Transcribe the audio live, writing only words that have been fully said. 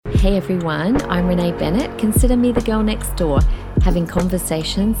Hey everyone, I'm Renee Bennett. Consider me the girl next door, having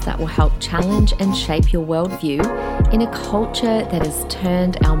conversations that will help challenge and shape your worldview in a culture that has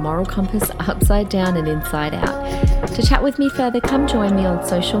turned our moral compass upside down and inside out. To chat with me further, come join me on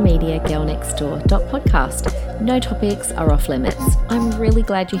social media, girlnextdoor.podcast. No topics are off limits. I'm really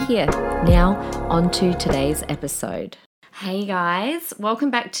glad you're here. Now, on to today's episode. Hey guys, welcome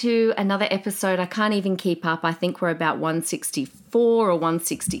back to another episode. I can't even keep up. I think we're about 164 or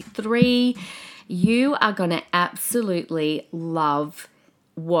 163. You are going to absolutely love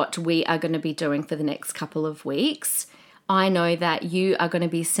what we are going to be doing for the next couple of weeks. I know that you are going to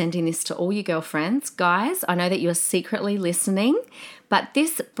be sending this to all your girlfriends. Guys, I know that you're secretly listening, but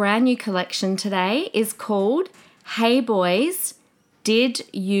this brand new collection today is called Hey Boys, Did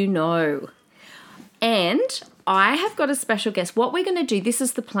You Know? And I have got a special guest. What we're going to do, this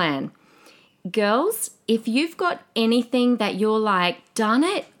is the plan. Girls, if you've got anything that you're like, darn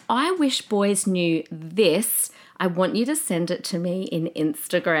it, I wish boys knew this, I want you to send it to me in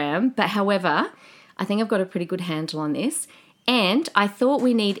Instagram. But however, I think I've got a pretty good handle on this. And I thought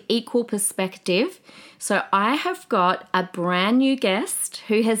we need equal perspective. So I have got a brand new guest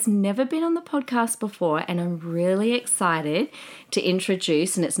who has never been on the podcast before, and I'm really excited to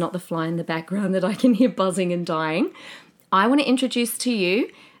introduce, and it's not the fly in the background that I can hear buzzing and dying. I want to introduce to you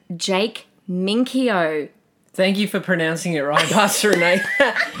Jake Minchio. Thank you for pronouncing it right, Pastor Renee.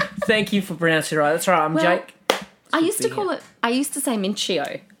 Thank you for pronouncing it right. That's right, I'm Jake. I used to say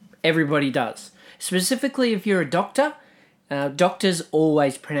Minchio. Everybody does. Specifically if you're a doctor, doctors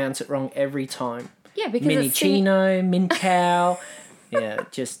always pronounce it wrong every time. Yeah, because Minchio, Minchio. Yeah,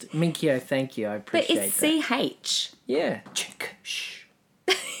 just Minchio, thank you. I appreciate that. But it's CH. Yeah. Chick, shh.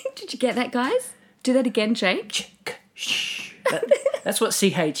 Did you get that, guys? Do that again, Jake. Chick, shh. That's what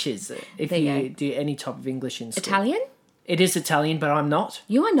CH is if you do any type of English in school. Italian? It is Italian, but I'm not.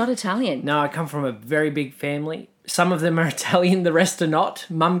 You are not Italian. No, I come from a very big family. Some of them are Italian, the rest are not.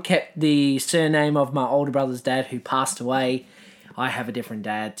 Mum kept the surname of my older brother's dad who passed away. I have a different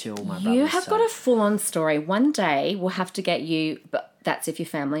dad to all my brothers. You have got a full-on story. One day we'll have to get you, but that's if your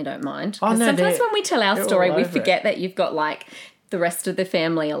family don't mind. Oh, no, sometimes when we tell our story, we forget it. that you've got like the rest of the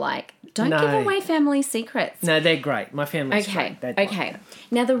family are like, don't give away family secrets. No, they're great. My family's great. Okay.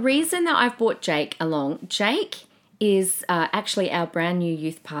 Now, the reason that I've brought Jake along, Jake is actually our brand new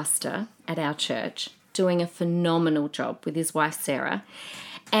youth pastor at our church, doing a phenomenal job with his wife, Sarah.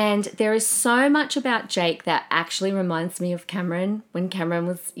 And there is so much about Jake that actually reminds me of Cameron when Cameron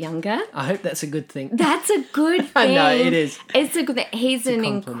was younger. I hope that's a good thing. That's a good thing. No, it is. It's a good thing. He's an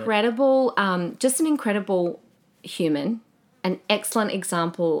incredible, just an incredible human, an excellent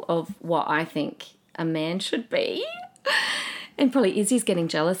example of what I think a man should be. And probably Izzy's getting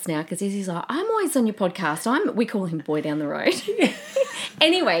jealous now because Izzy's like, I'm always on your podcast. We call him Boy Down the Road.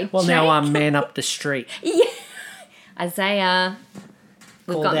 Anyway, well, Jake, now I'm Man Up the Street. Yeah. Isaiah.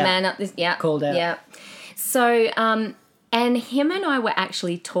 We've got Man Up this. Yeah. Called out. Yeah. So, and him and I were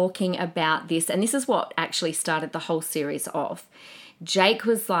actually talking about this, and this is what actually started the whole series off. Jake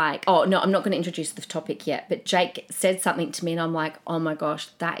was like, oh, no, I'm not going to introduce the topic yet, but Jake said something to me and I'm like, oh my gosh,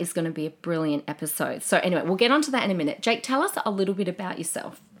 that is going to be a brilliant episode. So anyway, we'll get onto that in a minute. Jake, tell us a little bit about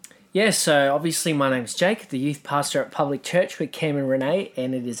yourself. Yeah, so obviously my name's Jake, the youth pastor at Public Church with Cam and Renee,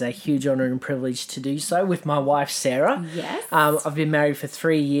 and it is a huge honour and privilege to do so with my wife, Sarah. Yes. I've been married for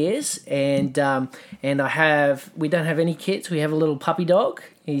 3 years, and we don't have any kids. We have a little puppy dog.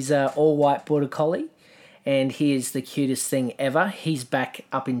 He's an all-white Border Collie, and he is the cutest thing ever. He's back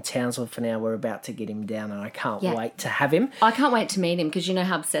up in Townsville for now. We're about to get him down, and I can't wait to have him. I can't wait to meet him because you know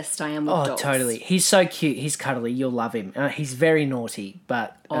how obsessed I am with dogs. Oh, totally. He's so cute. He's cuddly. You'll love him. He's very naughty,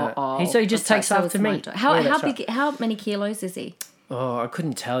 but he just takes after me. How many kilos is he? Oh, I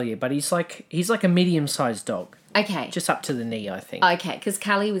couldn't tell you, but he's like a medium-sized dog. Okay. Just up to the knee, I think. Okay, because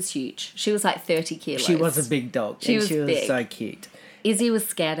Callie was huge. She was like 30 kilos. She was a big dog. She was big. So cute. Izzy was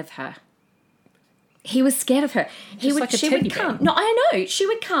scared of her. He was scared of her. She would come. No, I know. She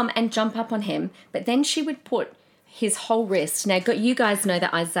would come and jump up on him, but then she would put his whole wrist. Now, you guys know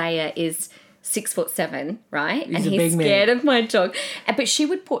that Isaiah is 6'7", right? He's scared of my dog. But she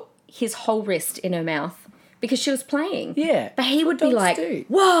would put his whole wrist in her mouth because she was playing. Yeah. But he would be like,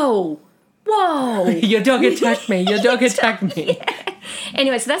 whoa. Your dog attacked me. Your dog attacked me. Yeah.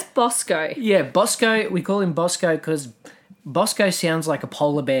 Anyway, so that's Bosco. Yeah, Bosco. We call him Bosco because Bosco sounds like a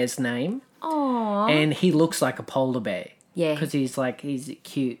polar bear's name. Aww. And he looks like a polar bear. Yeah. Because he's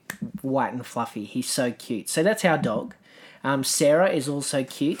cute, white and fluffy. He's so cute. So that's our dog. Sarah is also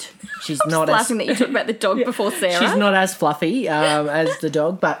cute. She's I'm not just laughing that you talked about the dog before Sarah. She's not as fluffy as the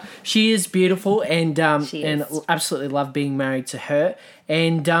dog, but she is beautiful, and She and is. absolutely love being married to her.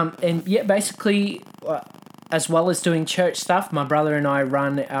 And yeah, basically, as well as doing church stuff, my brother and I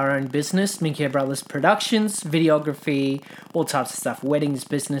run our own business, Minchio Brothers Productions, videography, all types of stuff, weddings,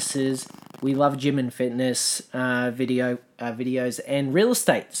 businesses. We love gym and fitness, videos, and real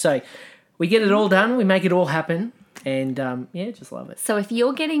estate. So we get it all done. We make it all happen. And, yeah, just love it. So if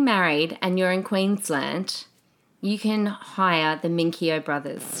you're getting married and you're in Queensland, you can hire the Minchio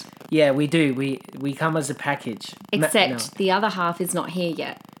brothers. Yeah, we do. We come as a package. Except the other half is not here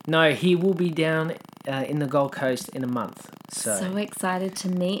yet. No, he will be down in the Gold Coast in a month. So excited to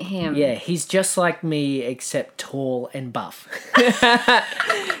meet him. Yeah, he's just like me, except tall and buff.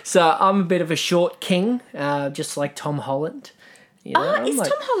 So I'm a bit of a short king, just like Tom Holland. You know, Is Tom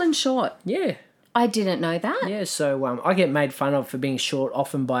Holland short? Yeah. I didn't know that. Yeah, so I get made fun of for being short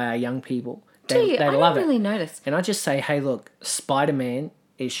often by our young people. Do you? They I love don't really it. notice. And I just say, hey, look, Spider-Man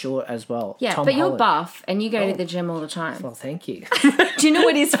is short as well. Yeah, Tom but you're Holland. buff and you go to the gym all the time. Well, thank you. Do you know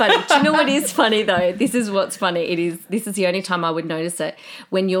what is funny? Do you know what is funny though? This is what's funny. This is the only time I would notice it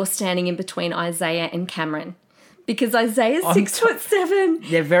when you're standing in between Isaiah and Cameron. Because Isaiah's 6'7".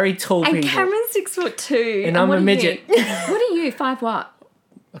 They're very tall And people. Cameron's 6'2". And I'm what a are midget. You? What are you? 5 what?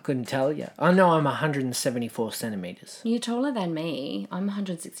 I couldn't tell you. I know I'm 174 centimetres. You're taller than me. I'm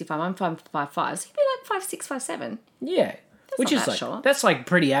 165. I'm 5'5". So you'd be like 5'6", 5'7". Yeah. Which not is that like, short. that's like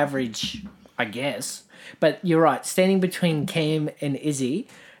pretty average, I guess. But you're right. Standing between Cam and Izzy,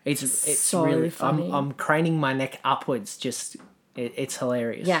 it's So really funny. I'm craning my neck upwards. Just it's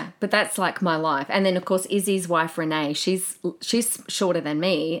hilarious. Yeah, but that's like my life. And then of course Izzy's wife Renee, she's shorter than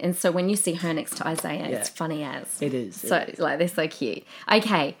me, and so when you see her next to Isaiah, it's funny as. It is. So like they're so cute.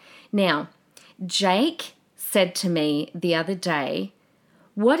 Okay, now Jake said to me the other day,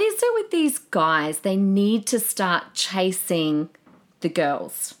 "What is it with these guys? They need to start chasing the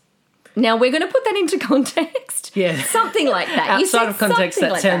girls." Now we're going to put that into context. Yeah. Something like that. You Outside said of context, something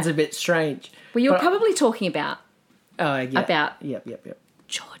that like sounds a bit strange. Well, you're But- probably talking about yeah. about- Yep.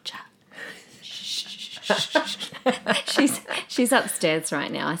 Georgia. she's upstairs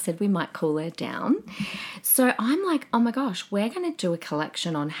right now. I said we might cool her down. So I'm like, oh my gosh, we're going to do a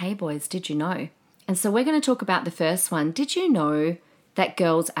collection on Hey Boys, Did You Know? And so we're going to talk about the first one. Did you know that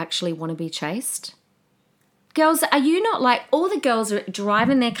girls actually want to be chased? Girls, are you not like, all the girls are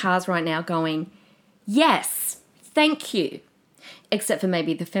driving their cars right now going, yes, thank you. Except for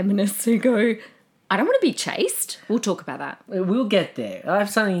maybe the feminists who go, I don't want to be chased. We'll talk about that. We'll get there. I have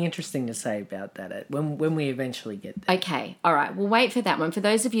something interesting to say about that when we eventually get there. Okay, all right. We'll wait for that one. For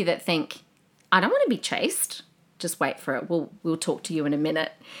those of you that think, I don't want to be chased, just wait for it. We'll talk to you in a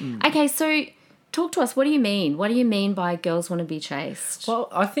minute. Okay, so talk to us. What do you mean? What do you mean by girls want to be chased? Well,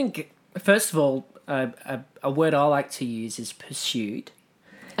 I think, first of all, a word I like to use is pursued.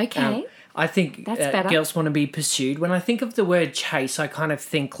 Okay. I think That's better. girls want to be pursued. When I think of the word chase, I kind of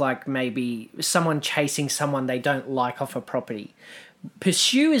think like maybe someone chasing someone they don't like off a property.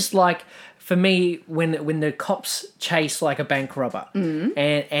 Pursue is like, for me, when the cops chase like a bank robber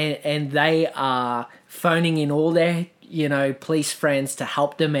and they are phoning in all their police friends to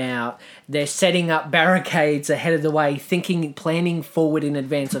help them out. They're setting up barricades ahead of the way, planning forward in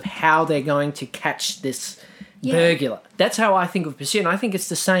advance of how they're going to catch this burglar. That's how I think of pursuit. And I think it's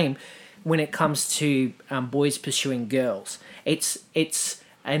the same when it comes to boys pursuing girls. It's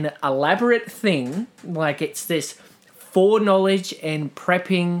an elaborate thing. Like it's this foreknowledge and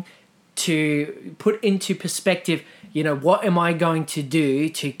prepping to put into perspective, what am I going to do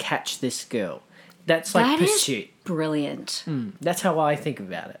to catch this girl? That's like pursuit. Brilliant. That's how I think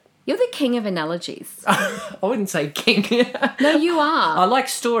about it. You're the king of analogies. I wouldn't say king. No, you are. I like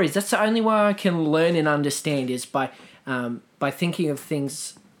stories. That's the only way I can learn and understand is by thinking of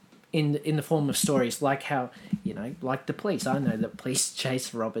things in the form of stories, like how, like the police. I know that police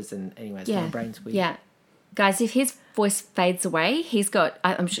chase robbers, and anyways, my brain's weird. Yeah. Guys, if his voice fades away, he's got,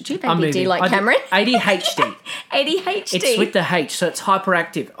 I'm sure, do you I'm have ADD moving. like Cameron? ADHD. ADHD. It's with the H, so it's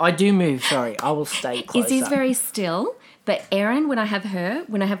hyperactive. I do move, sorry. I will stay closer. Izzy's very still, but Erin, when I have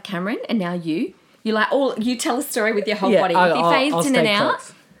Cameron, and now you're like, you tell a story with your whole body. If he fades I'll in and stay out,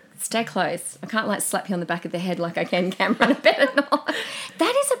 close. stay close. I can't like slap you on the back of the head like I can Cameron. I better not.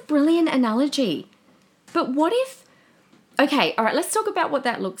 That is a brilliant analogy. But what if, okay, all right, let's talk about what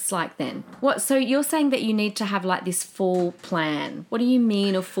that looks like then. So you're saying that you need to have like this full plan. What do you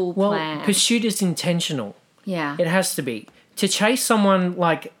mean a full plan? Well, pursuit is intentional. Yeah. It has to be. To chase someone,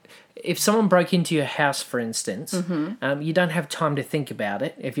 like, if someone broke into your house, for instance, you don't have time to think about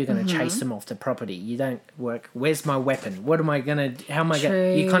it if you're going to chase them off the property. You don't work, where's my weapon? What am I going to, how am I going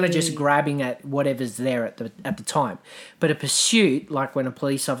to, you're kind of just grabbing at whatever's there at the time. But a pursuit, like when a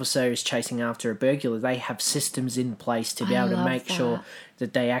police officer is chasing after a burglar, they have systems in place to be able to make sure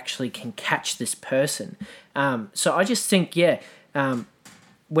that they actually can catch this person. So I just think,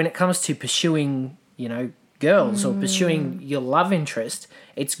 when it comes to pursuing, girls or pursuing your love interest,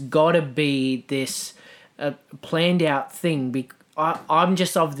 it's got to be this planned out thing. I'm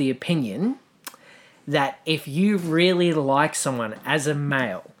just of the opinion that if you really like someone as a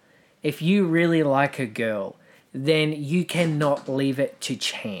male, if you really like a girl, then you cannot leave it to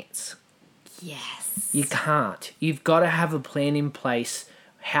chance. Yes. You can't. You've got to have a plan in place.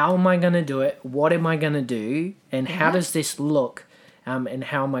 How am I going to do it? What am I going to do? And how does this look? And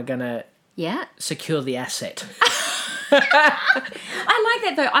how am I going to secure the asset? I like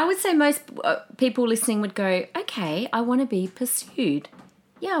that, though. I would say most people listening would go, okay, I want to be pursued.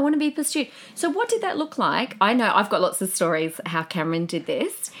 Yeah, I want to be pursued. So what did that look like? I know I've got lots of stories how Cameron did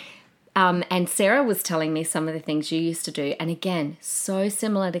this. And Sarah was telling me some of the things you used to do. And again, so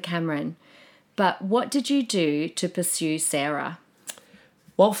similar to Cameron. But what did you do to pursue Sarah?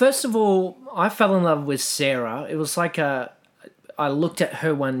 Well, first of all, I fell in love with Sarah. It was like I looked at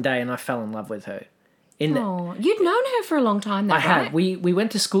her one day and I fell in love with her. You'd known her for a long time though, I right? had. We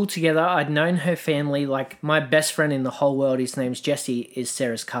went to school together. I'd known her family. Like, my best friend in the whole world, his name's Jesse, is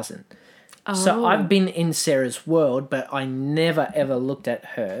Sarah's cousin. Oh. So I've been in Sarah's world, but I never, ever looked at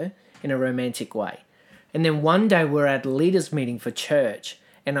her in a romantic way. And then one day we're at a leaders' meeting for church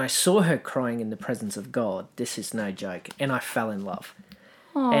and I saw her crying in the presence of God. This is no joke. And I fell in love.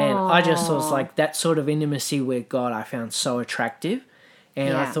 Aww. And I just was like, that sort of intimacy with God I found so attractive.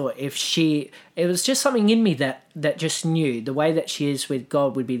 And I thought it was just something in me that just knew the way that she is with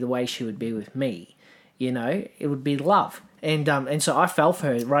God would be the way she would be with me. It would be love. And so I fell for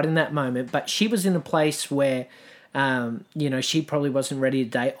her right in that moment. But she was in a place where, she probably wasn't ready to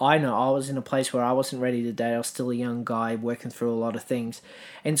date. I know I was in a place where I wasn't ready to date. I was still a young guy working through a lot of things.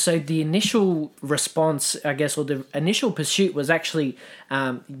 And so the initial response, I guess, or the initial pursuit was actually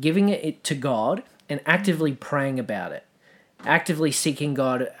giving it to God and actively praying about it. Actively seeking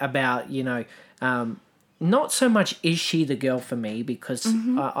God about, not so much is she the girl for me, because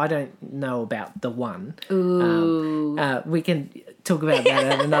I don't know about the one. Ooh. We can talk about that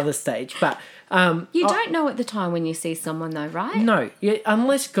at another stage. But you don't know at the time when you see someone though, right? No,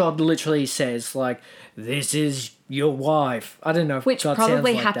 unless God literally says, like, this is your wife. I don't know if Which God probably sounds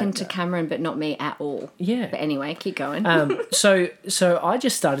like happened that, to Cameron, but not me at all. Yeah. But anyway, keep going. So I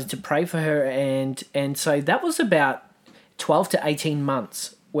just started to pray for her, and so that was about 12 to 18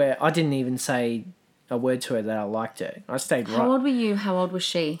 months where I didn't even say a word to her that I liked her. I stayed right. How old were you? How old was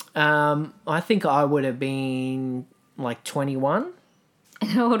she? I think I would have been like 21. And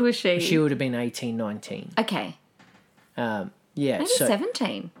how old was she? She would have been 18, 19. Okay. Maybe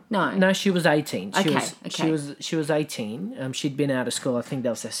 17. No, she was 18. Okay. She was 18. She'd been out of school. I think that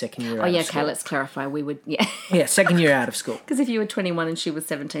was her second year out of school. Okay, let's clarify. Yeah, second year out of school. Because if you were 21 and she was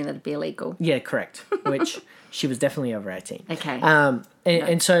 17, that'd be illegal. Yeah, correct. Which she was definitely over 18. Okay.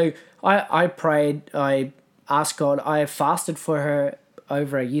 And so I prayed, I asked God, I fasted for her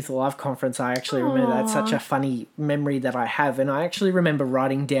over a Youth Alive conference. I actually remember that's such a funny memory that I have. And I actually remember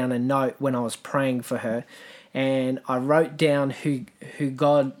writing down a note when I was praying for her. And I wrote down who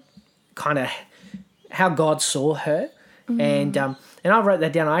God how God saw her. And I wrote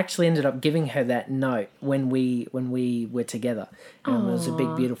that down. I actually ended up giving her that note when we were together. It was a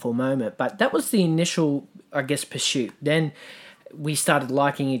big, beautiful moment. But that was the initial, I guess, pursuit. Then we started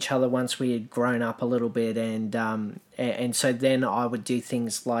liking each other once we had grown up a little bit, and so then I would do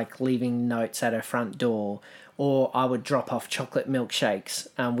things like leaving notes at her front door, or I would drop off chocolate milkshakes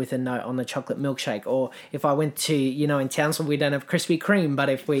with a note on the chocolate milkshake. Or if I went to, in Townsville we don't have Krispy Kreme, but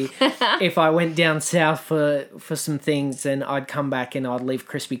if I went down south for some things, then I'd come back and I'd leave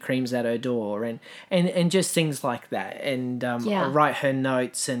Krispy Kremes at her door, and just things like that. And I'd write her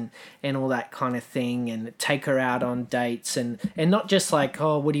notes and all that kind of thing, and take her out on dates, and not just like,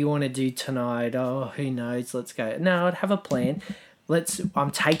 oh, what do you want to do tonight? Oh, who knows? Let's go. No, I'd have a plan.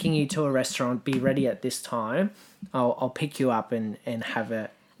 I'm taking you to a restaurant, be ready at this time. I'll pick you up and have a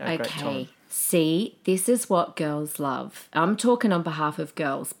great time. Okay. See, this is what girls love. I'm talking on behalf of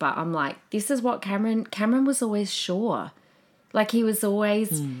girls, but I'm like, this is what Cameron was always sure. Like, he was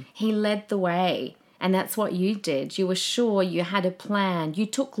always, he led the way. And that's what you did. You were sure, you had a plan, you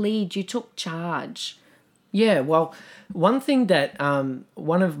took lead, you took charge. Yeah, well, one thing that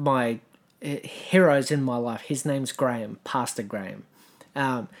one of my heroes in my life, his name's Graham, Pastor Graham.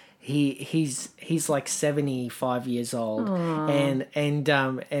 he's like 75 years old. And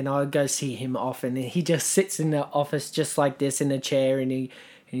I go see him often, and he just sits in the office just like this in a chair, and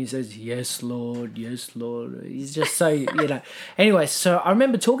he says, "Yes, Lord, yes, Lord." He's just so, Anyway, so I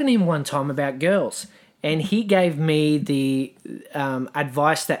remember talking to him one time about girls, and he gave me the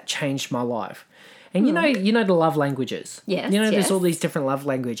advice that changed my life. And you know the love languages. Yes. There's all these different love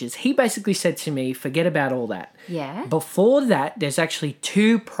languages. He basically said to me, forget about all that. Yeah. Before that, there's actually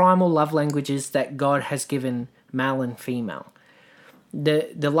 2 primal love languages that God has given male and female.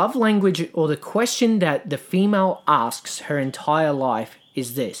 The love language, or the question that the female asks her entire life,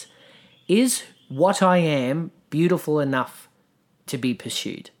 is this: is what I am beautiful enough to be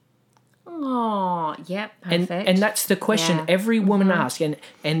pursued? Oh, yep, perfect. And that's the question every woman asks.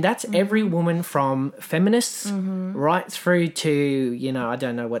 And that's every woman, from feminists right through to, I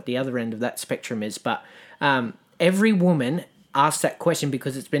don't know what the other end of that spectrum is, but every woman asks that question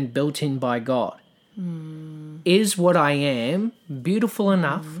because it's been built in by God. Is what I am beautiful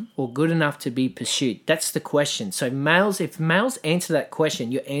enough or good enough to be pursued? That's the question. So if males answer that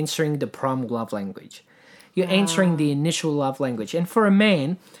question, you're answering the primal love language. You're answering the initial love language. And for a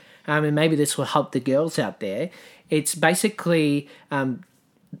man, and maybe this will help the girls out there, it's basically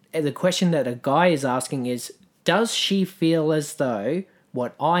the question that a guy is asking is, does she feel as though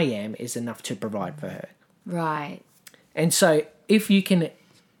what I am is enough to provide for her? Right. And so if you can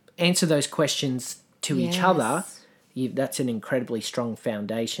answer those questions to each other, that's an incredibly strong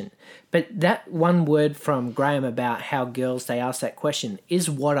foundation. But that one word from Graham about how girls, they ask that question, is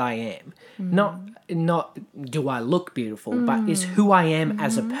what I am. Not do I look beautiful, but is who I am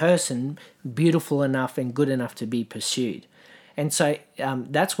as a person beautiful enough and good enough to be pursued. And so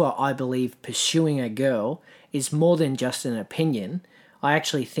that's why I believe pursuing a girl is more than just an opinion. I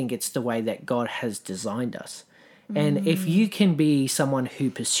actually think it's the way that God has designed us. And if you can be someone who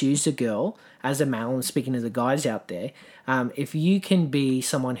pursues a girl as a male, and speaking to the guys out there, if you can be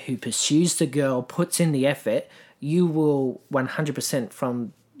someone who pursues the girl, puts in the effort, you will 100%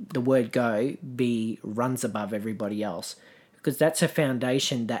 from the word go runs above everybody else, because that's a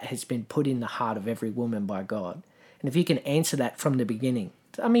foundation that has been put in the heart of every woman by God. And if you can answer that from the beginning,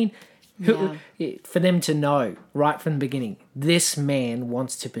 I mean, for them to know right from the beginning, this man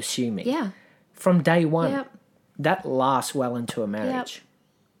wants to pursue me. Yeah. From day one, that lasts well into a marriage.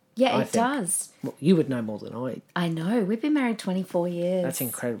 Yeah, it does. Well, you would know more than I. I know. We've been married 24 years. That's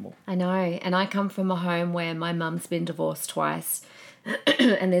incredible. I know. And I come from a home where my mum's been divorced twice.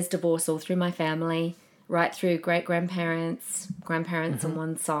 And there's divorce all through my family, right through great-grandparents, grandparents on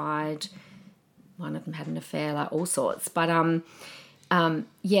one side. One of them had an affair, like all sorts. But,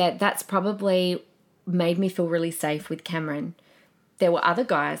 that's probably made me feel really safe with Cameron. There were other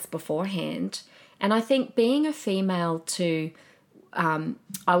guys beforehand. And I think being a female too, I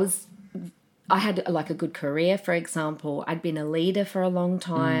had like a good career, for example. I'd been a leader for a long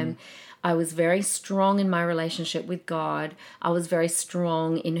time. I was very strong in my relationship with God. I was very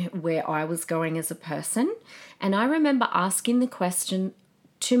strong in where I was going as a person. And I remember asking the question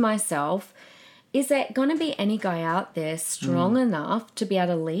to myself, is there going to be any guy out there strong enough to be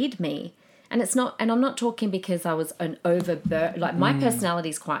able to lead me? And it's not, and I'm not talking because I was an like my personality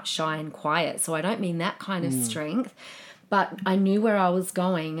is quite shy and quiet, so I don't mean that kind of strength. But I knew where I was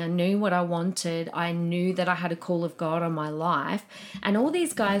going. I knew what I wanted. I knew that I had a call of God on my life. And all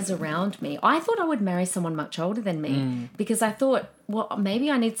these guys around me, I thought I would marry someone much older than me because I thought, well, maybe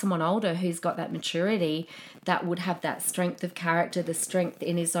I need someone older who's got that maturity, that would have that strength of character, the strength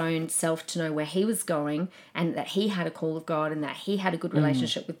in his own self to know where he was going, and that he had a call of God and that he had a good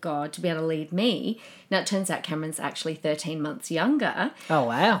relationship with God to be able to lead me. Now, it turns out Cameron's actually 13 months younger. Oh,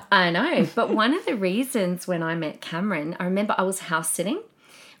 wow. I know. But one of the reasons when I met Cameron, I remember I was house sitting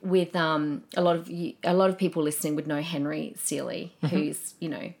with a lot of people listening would know Henry Seeley, who's,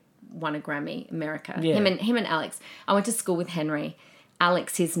 won a Grammy, America. Yeah. Him and Alex. I went to school with Henry.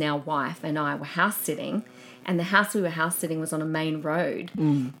 Alex, his now wife, and I were house sitting, and the house we were house sitting was on a main road,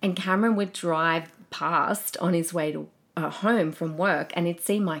 and Cameron would drive past on his way to home from work, and he'd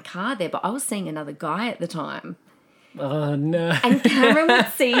see my car there, but I was seeing another guy at the time. Oh, no. And Cameron would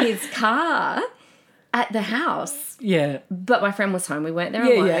see his car at the house. Yeah. But my friend was home. We weren't there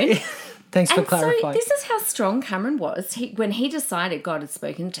alone. Yeah. Thanks for clarifying. So this is how strong Cameron was. When he decided God had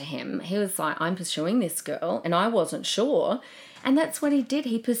spoken to him, he was like, I'm pursuing this girl, and I wasn't sure. And that's what he did.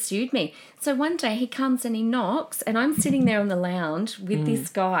 He pursued me. So one day he comes and he knocks, and I'm sitting there on the lounge with this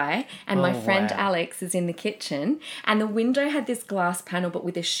guy, and my friend Alex is in the kitchen, and the window had this glass panel but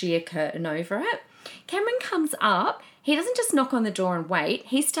with a sheer curtain over it. Cameron comes up. He doesn't just knock on the door and wait.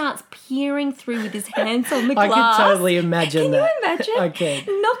 He starts peering through with his hands on the glass. I can totally imagine that. Can you imagine? I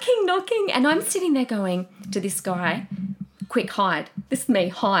can. Knocking. And I'm sitting there going to this guy, quick, hide. This is me,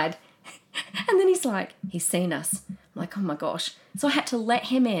 hide. And then he's like, he's seen us. I'm like, oh my gosh. So I had to let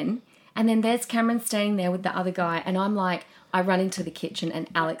him in. And then there's Cameron standing there with the other guy. And I'm like, I run into the kitchen and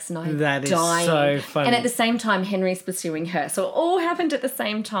Alex and I are That is dying. so funny. And at the same time, Henry's pursuing her. So it all happened at the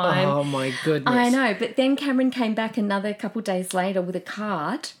same time. Oh, my goodness. I know. But then Cameron came back another couple days later with a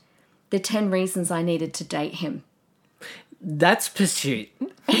card, the 10 reasons I needed to date him. That's pursuit.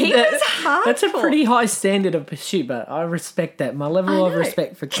 He was hardcore. That's a pretty high standard of pursuit, but I respect that. My level of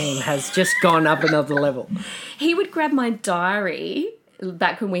respect for Cam has just gone up another level. He would grab my diary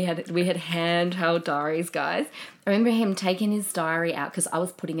back when we had handheld diaries, guys. I remember him taking his diary out because I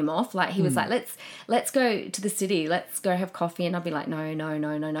was putting him off. Like he was like, let's go to the city. Let's go have coffee. And I'd be like,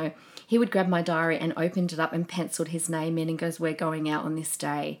 no. He would grab my diary and opened it up and penciled his name in and goes, we're going out on this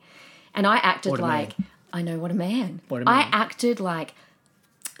day. And I acted like, I know, what a man. I acted like,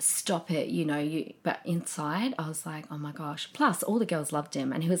 stop it, but inside I was like, oh my gosh. Plus all the girls loved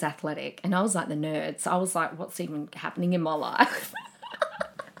him and he was athletic and I was like the nerd. So I was like, what's even happening in my life?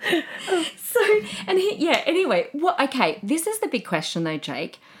 Anyway, this is the big question though,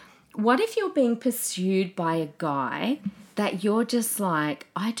 Jake. What if you're being pursued by a guy that you're just like,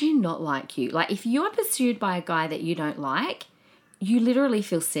 I do not like you? Like if you're pursued by a guy that you don't like, you literally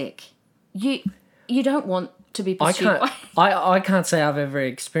feel sick. You don't want to be pursued I can't say I've ever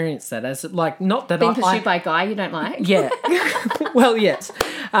experienced that as like, not that being pursued by a guy you don't like. Yeah. Well, yes.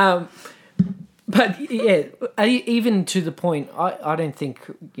 But yeah, even to the point, I don't think,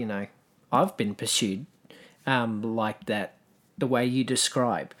 I've been pursued like that, the way you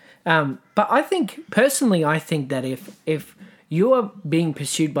describe. But I think that if you're being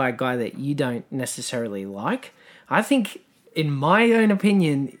pursued by a guy that you don't necessarily like, I think, in my own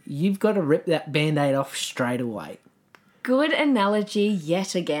opinion, you've got to rip that Band-Aid off straight away. Good analogy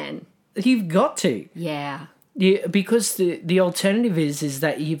yet again. You've got to. Yeah. Yeah, because the alternative is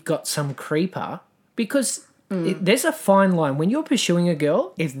that you've got some creeper. Because there's a fine line. When you're pursuing a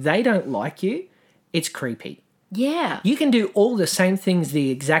girl, if they don't like you, it's creepy. Yeah. You can do all the same things the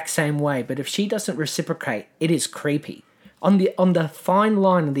exact same way, but if she doesn't reciprocate, it is creepy. On the fine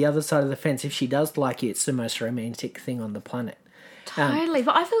line on the other side of the fence, if she does like you, it's the most romantic thing on the planet. Totally.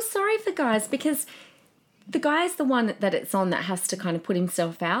 But I feel sorry for guys because the guy is the one that it's on that has to kind of put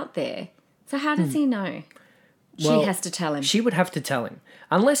himself out there. So how does he know? She has to tell him. She would have to tell him.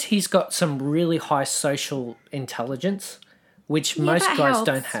 Unless he's got some really high social intelligence, which most guys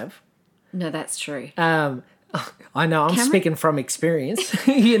don't have. No, that's true. I know, I'm speaking from experience.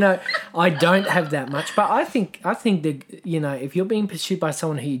 I don't have that much. But I think that, if you're being pursued by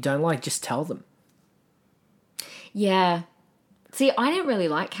someone who you don't like, just tell them. Yeah. See, I didn't really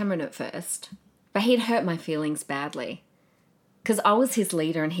like Cameron at first, but he'd hurt my feelings badly because I was his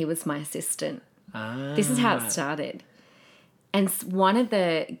leader and he was my assistant. This is how it started. And one of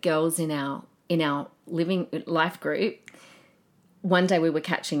the girls in our living life group, one day we were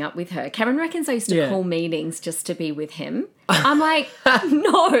catching up with her. Cameron reckons I used to call meetings just to be with him. I'm like,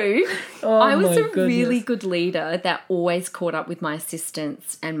 no. I was a really good leader that always caught up with my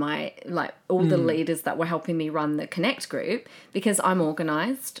assistants and my, all the leaders that were helping me run the Connect group because I'm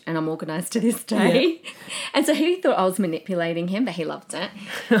organised and I'm organised to this day. Yeah. And so he thought I was manipulating him, but he loved it.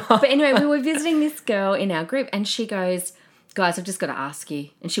 But anyway, we were visiting this girl in our group and she goes, guys, I've just got to ask you.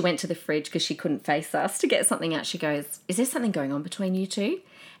 And she went to the fridge because she couldn't face us to get something out. She goes, is there something going on between you two?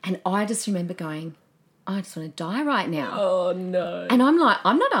 And I just remember going, I just want to die right now. Oh, no. And I'm like,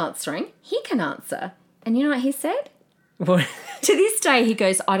 I'm not answering. He can answer. And you know what he said? What? To this day, he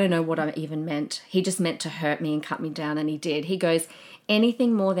goes, I don't know what I even meant. He just meant to hurt me and cut me down, and he did. He goes,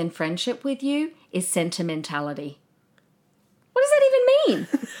 anything more than friendship with you is sentimentality. What does that even mean?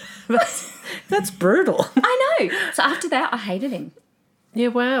 That's brutal. I know. So after that, I hated him. Yeah,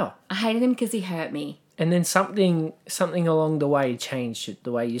 wow. I hated him because he hurt me. And then something along the way changed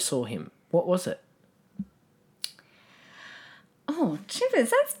the way you saw him. What was it? Oh, Chivers,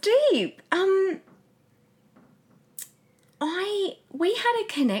 that's deep. We had a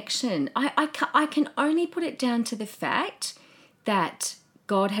connection. I can only put it down to the fact that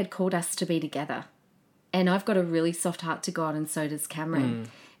God had called us to be together. And I've got a really soft heart to God, and so does Cameron.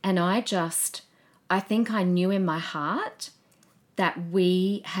 And I think I knew in my heart that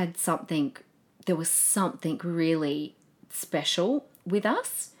we had there was something really special with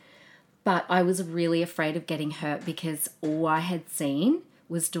us. But I was really afraid of getting hurt because all I had seen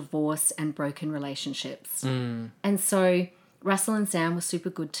was divorce and broken relationships. And so Russell and Sam were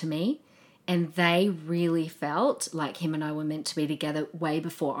super good to me. And they really felt like him and I were meant to be together way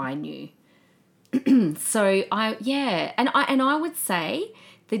before I knew. So I would say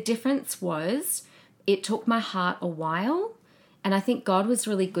the difference was it took my heart a while. And I think God was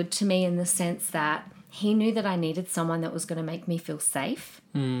really good to me in the sense that he knew that I needed someone that was going to make me feel safe.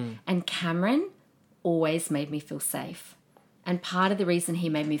 And Cameron always made me feel safe. And part of the reason he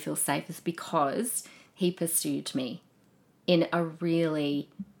made me feel safe is because he pursued me in a really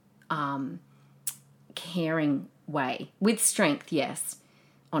caring way. With strength, yes.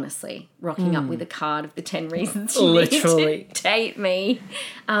 Honestly, rocking up with a card of the 10 reasons you need to date me.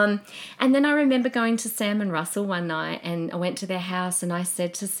 And then I remember going to Sam and Russell one night, and I went to their house and I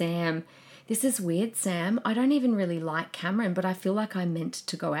said to Sam, this is weird, Sam. I don't even really like Cameron, but I feel like I'm meant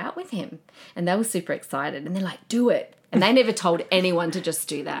to go out with him. And they were super excited. And they're like, do it. And they never told anyone to just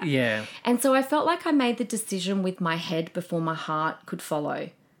do that. Yeah. And so I felt like I made the decision with my head before my heart could follow.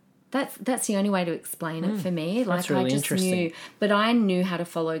 That's the only way to explain it for me. Like, that's really I just interesting. knew, but I knew how to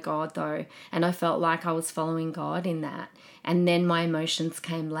follow God though, and I felt like I was following God in that. And then my emotions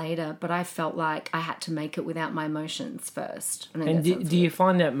came later, but I felt like I had to make it without my emotions first. And do you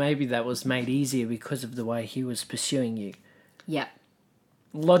find that maybe that was made easier because of the way he was pursuing you? Yeah.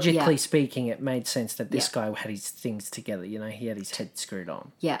 Logically speaking, it made sense that this guy had his things together. You know, he had his head screwed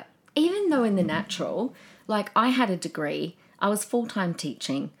on. Yeah. Even though in the natural, like I had a degree, I was full-time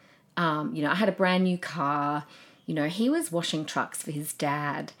teaching. I had a brand new car. He was washing trucks for his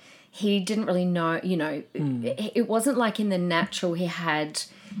dad. He didn't really know, it wasn't like in the natural he had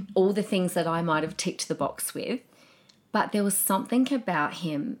all the things that I might have ticked the box with. But there was something about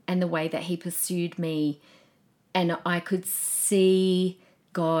him and the way that he pursued me, and I could see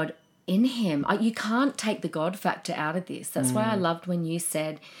God in him. You can't take the God factor out of this. That's why I loved when you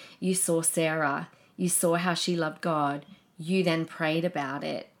said you saw Sarah, you saw how she loved God. You then prayed about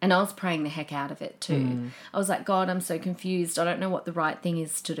it. And I was praying the heck out of it too. I was like, God, I'm so confused. I don't know what the right thing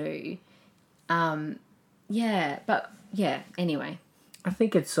is to do. Anyway. I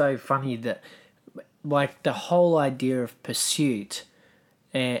think it's so funny that, like, the whole idea of pursuit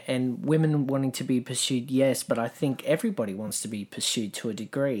and women wanting to be pursued, yes, but I think everybody wants to be pursued to a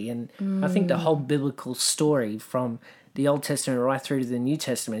degree. And I think the whole biblical story from the Old Testament right through to the New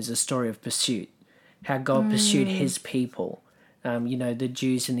Testament is a story of pursuit. How God pursued his people, the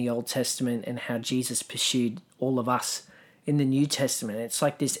Jews in the Old Testament, and how Jesus pursued all of us in the New Testament. It's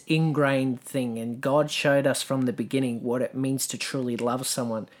like this ingrained thing, and God showed us from the beginning what it means to truly love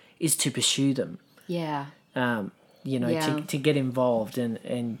someone is to pursue them. Yeah. To get involved,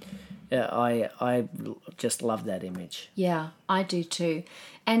 and I just love that image. Yeah, I do too.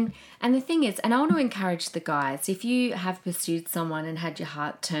 And the thing is, and I want to encourage the guys, if you have pursued someone and had your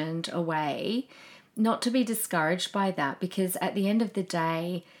heart turned away, not to be discouraged by that, because at the end of the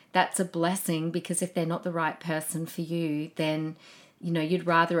day, that's a blessing, because if they're not the right person for you, then, you'd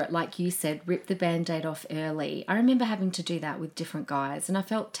rather, like you said, rip the Band-Aid off early. I remember having to do that with different guys, and I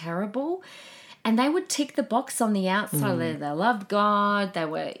felt terrible. And they would tick the box on the outside. They loved God. They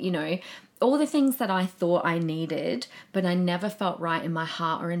were, all the things that I thought I needed, but I never felt right in my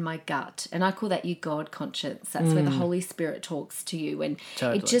heart or in my gut. And I call that your God conscience. That's where the Holy Spirit talks to you. And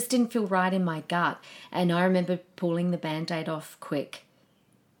it just didn't feel right in my gut. And I remember pulling the Band-Aid off quick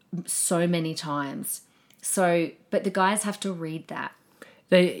so many times. But the guys have to read that.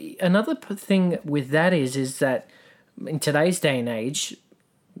 Another thing with that is that in today's day and age,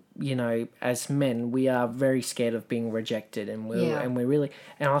 as men, we are very scared of being rejected, and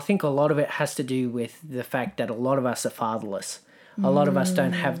I think a lot of it has to do with the fact that a lot of us are fatherless. A lot of us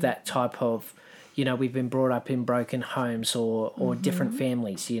don't have that type of, we've been brought up in broken homes or different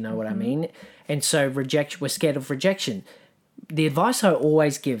families, you know what I mean? And so we're scared of rejection. The advice I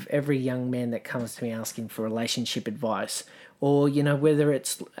always give every young man that comes to me asking for relationship advice, or, whether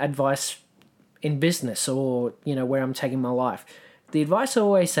it's advice in business or, where I'm taking my life, the advice I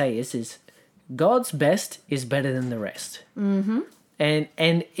always say is God's best is better than the rest. Mm-hmm.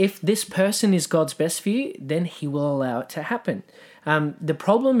 And if this person is God's best for you, then he will allow it to happen. The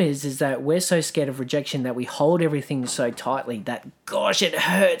problem is that we're so scared of rejection that we hold everything so tightly that, gosh, it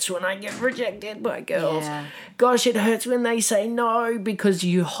hurts when I get rejected by girls. Yeah. Gosh, it hurts when they say no, because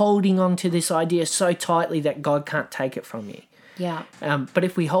you're holding on to this idea so tightly that God can't take it from you. Yeah. But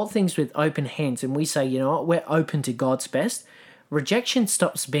if we hold things with open hands and we say, you know what, we're open to God's best, rejection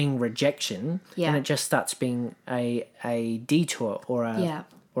stops being rejection, and it just starts being a detour or a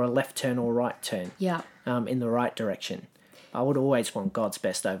left turn or right turn in the right direction. I would always want God's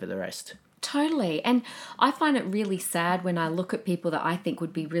best over the rest. Totally. And I find it really sad when I look at people that I think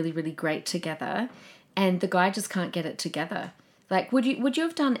would be really, really great together, and the guy just can't get it together. Like, would you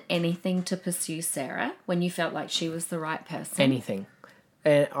have done anything to pursue Sarah when you felt like she was the right person? Anything.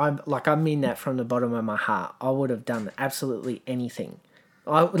 And I mean that from the bottom of my heart. I would have done absolutely anything.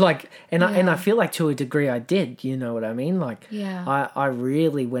 I feel like to a degree I did, you know what I mean? Like, I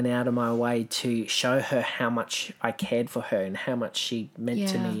really went out of my way to show her how much I cared for her and how much she meant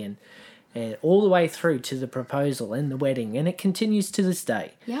to me, and all the way through to the proposal and the wedding, and it continues to this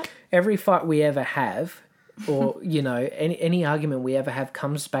day. Yep. Every fight we ever have, or, you know, any argument we ever have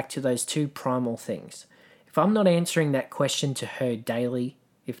comes back to those two primal things. If I'm not answering that question to her daily,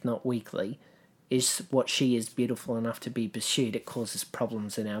 if not weekly, is what she is beautiful enough to be pursued, it causes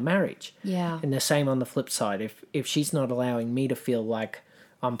problems in our marriage. Yeah. And the same on the flip side. If she's not allowing me to feel like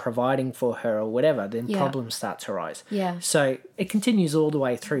I'm providing for her or whatever, then problems start to rise. Yeah. So it continues all the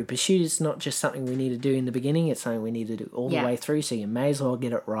way through. Pursuit is not just something we need to do in the beginning, it's something we need to do all the way through, so you may as well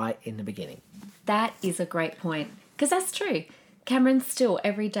get it right in the beginning. That is a great point. Because that's true. Cameron's still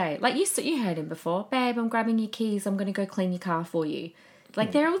every day. Like you heard him before. Babe, I'm grabbing your keys. I'm going to go clean your car for you.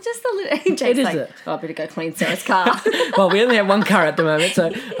 Like, they're all just a little... Jake's like, I better go clean Sarah's car. Well, we only have one car at the moment,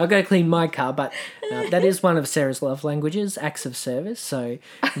 so I'll go clean my car. But that is one of Sarah's love languages, acts of service. So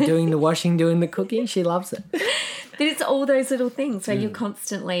doing the washing, doing the cooking, she loves it. But it's all those little things where you're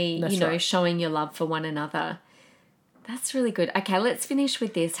constantly, showing your love for one another. That's really good. Okay, let's finish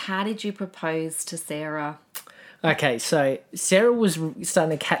with this. How did you propose to Sarah? Okay, so Sarah was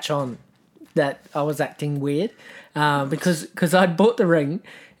starting to catch on that I was acting weird. Because I'd bought the ring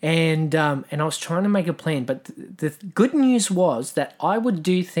and I was trying to make a plan. But the good news was that I would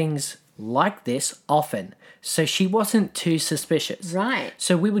do things like this often. So she wasn't too suspicious. Right.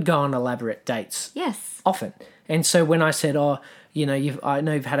 So we would go on elaborate dates. Yes. Often. And so when I said, I know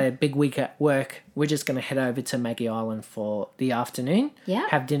you've had a big week at work, we're just going to head over to Maggie Island for the afternoon. Yeah.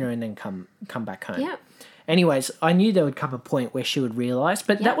 Have dinner and then come back home. Yeah. Anyways, I knew there would come a point where she would realise,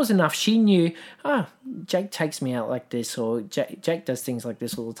 but that was enough. She knew, Jake takes me out like this, or Jake does things like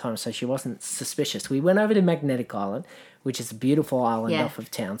this all the time, so she wasn't suspicious. We went over to Magnetic Island, which is a beautiful island off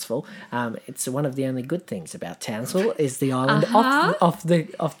of Townsville. It's one of the only good things about Townsville is the island off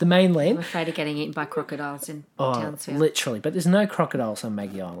the mainland. I'm afraid of getting eaten by crocodiles in Townsville. Literally, but there's no crocodiles on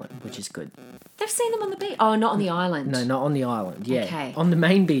Maggie Island, which is good. They've seen them on the beach. Oh, not on the island. No, not on the island, yeah. Okay. On the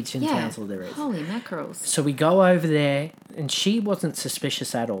main beach in Townsville there is. Holy mackerels. So we go over there, and she wasn't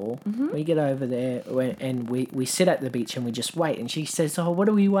suspicious at all. Mm-hmm. We get over there, and we sit at the beach, and we just wait. And she says, what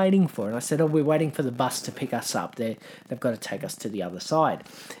are we waiting for? And I said, we're waiting for the bus to pick us up. They've got to take us to the other side.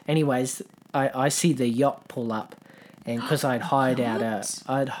 Anyways, I see the yacht pull up. And because I'd hired out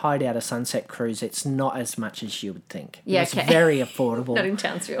a sunset cruise, it's not as much as you would think. Yeah, it was very affordable. Not in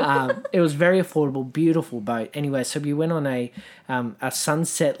Townsville. It was very affordable, beautiful boat. Anyway, so we went on a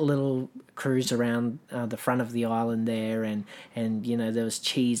sunset little cruise around the front of the island there, and there was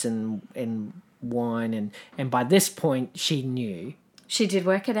cheese and wine, and by this point she knew. She did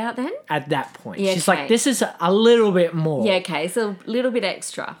work it out then? At that point. Yeah, she's like, this is a little bit more. Yeah, okay. So a little bit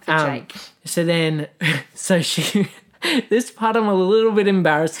extra for Jake. So then, she... This part I'm a little bit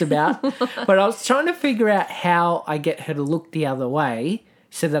embarrassed about, but I was trying to figure out how I get her to look the other way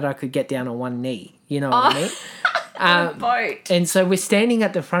so that I could get down on one knee. You know what I mean? Boat. And so we're standing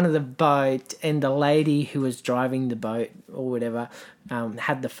at the front of the boat, and the lady who was driving the boat or whatever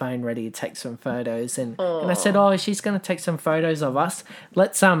had the phone ready to take some photos. And I said, she's going to take some photos of us.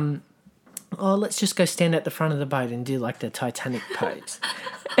 Let's just go stand at the front of the boat and do like the Titanic pose.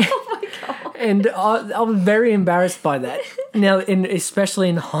 Oh my God. And I was very embarrassed by that. Now, especially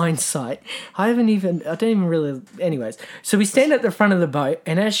in hindsight, I don't even really... Anyways, so we stand at the front of the boat,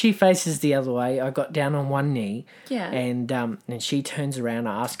 and as she faces the other way, I got down on one knee. Yeah. And she turns around,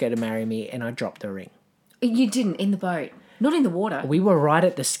 I ask her to marry me, and I drop the ring. You didn't in the boat? Not in the water? We were right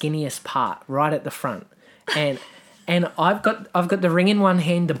at the skinniest part, right at the front. And I've got the ring in one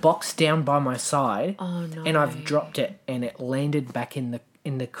hand, the box down by my side. Oh, no. And I've dropped it, and it landed back in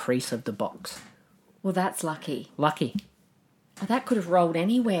the crease of the box. Well, that's lucky. Lucky. Oh, that could have rolled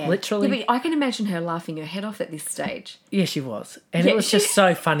anywhere. Literally. Yeah, but I can imagine her laughing her head off at this stage. Yeah, she was. And it was just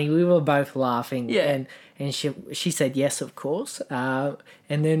so funny. We were both laughing. Yeah. And she said yes, of course. And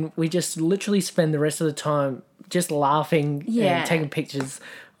then we just literally spend the rest of the time just laughing and taking pictures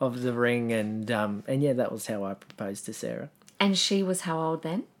of the ring. And that was how I proposed to Sarah. And she was how old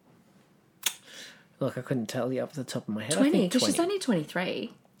then? Look, I couldn't tell you off the top of my head. 20, because she's only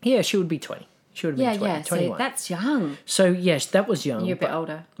 23. Yeah, she would be 20. She would have been 20, 21. So that's young. So, yes, that was young. You're a bit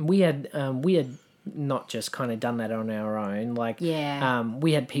older. We had not just kind of done that on our own. Like, Yeah.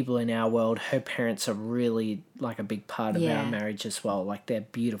 we had people in our world, her parents are really like a big part of our marriage as well. Like, they're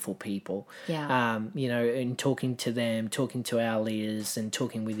beautiful people. Yeah. You know, and talking to them, talking to our leaders and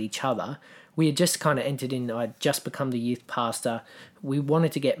talking with each other, we had just kind of entered in, I'd just become the youth pastor. We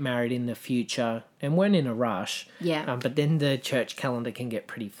wanted to get married in the future and weren't in a rush. Yeah. But then the church calendar can get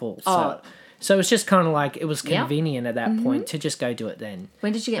pretty full. Oh. So it's just kind of like, it was convenient at that point to just go do it then.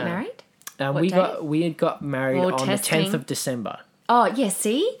 When did you get married? We had got married on the 10th of December. Oh, yeah,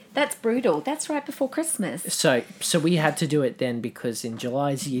 see? That's brutal. That's right before Christmas. So we had to do it then because in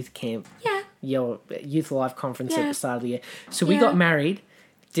July's youth camp, Yeah. your Youth Alive conference at the start of the year. So we got married,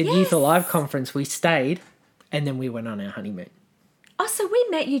 did Youth Alive conference, we stayed, and then we went on our honeymoon. Oh, so we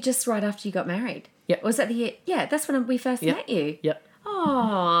met you just right after you got married? Yep. Was that the year? Yeah, that's when we first met you. Yep.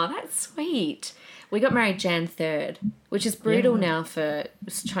 Oh, that's sweet. We got married Jan 3rd, which is brutal now for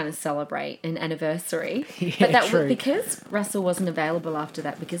trying to celebrate an anniversary. But that was because Russell wasn't available after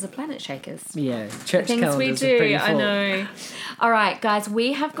that because of Planet Shakers. Yeah, church Things calendars we are do, pretty full. I know. All right, guys,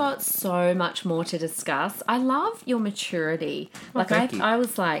 we have got so much more to discuss. I love your maturity. Thank you. I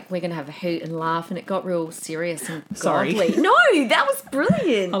was like, we're going to have a hoot and laugh, and it got real serious and Sorry. godly. No, that was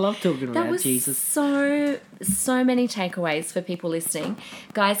brilliant. I love talking about That was Jesus. so many takeaways for people listening.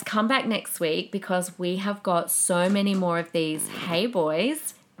 Guys, come back next week because we have got so many more of these. Hey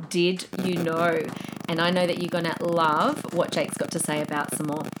boys, did you know? And I know that you're going to love what Jake's got to say about some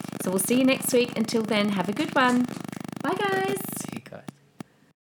more. So we'll see you next week. Until then, have a good one. Bye, guys.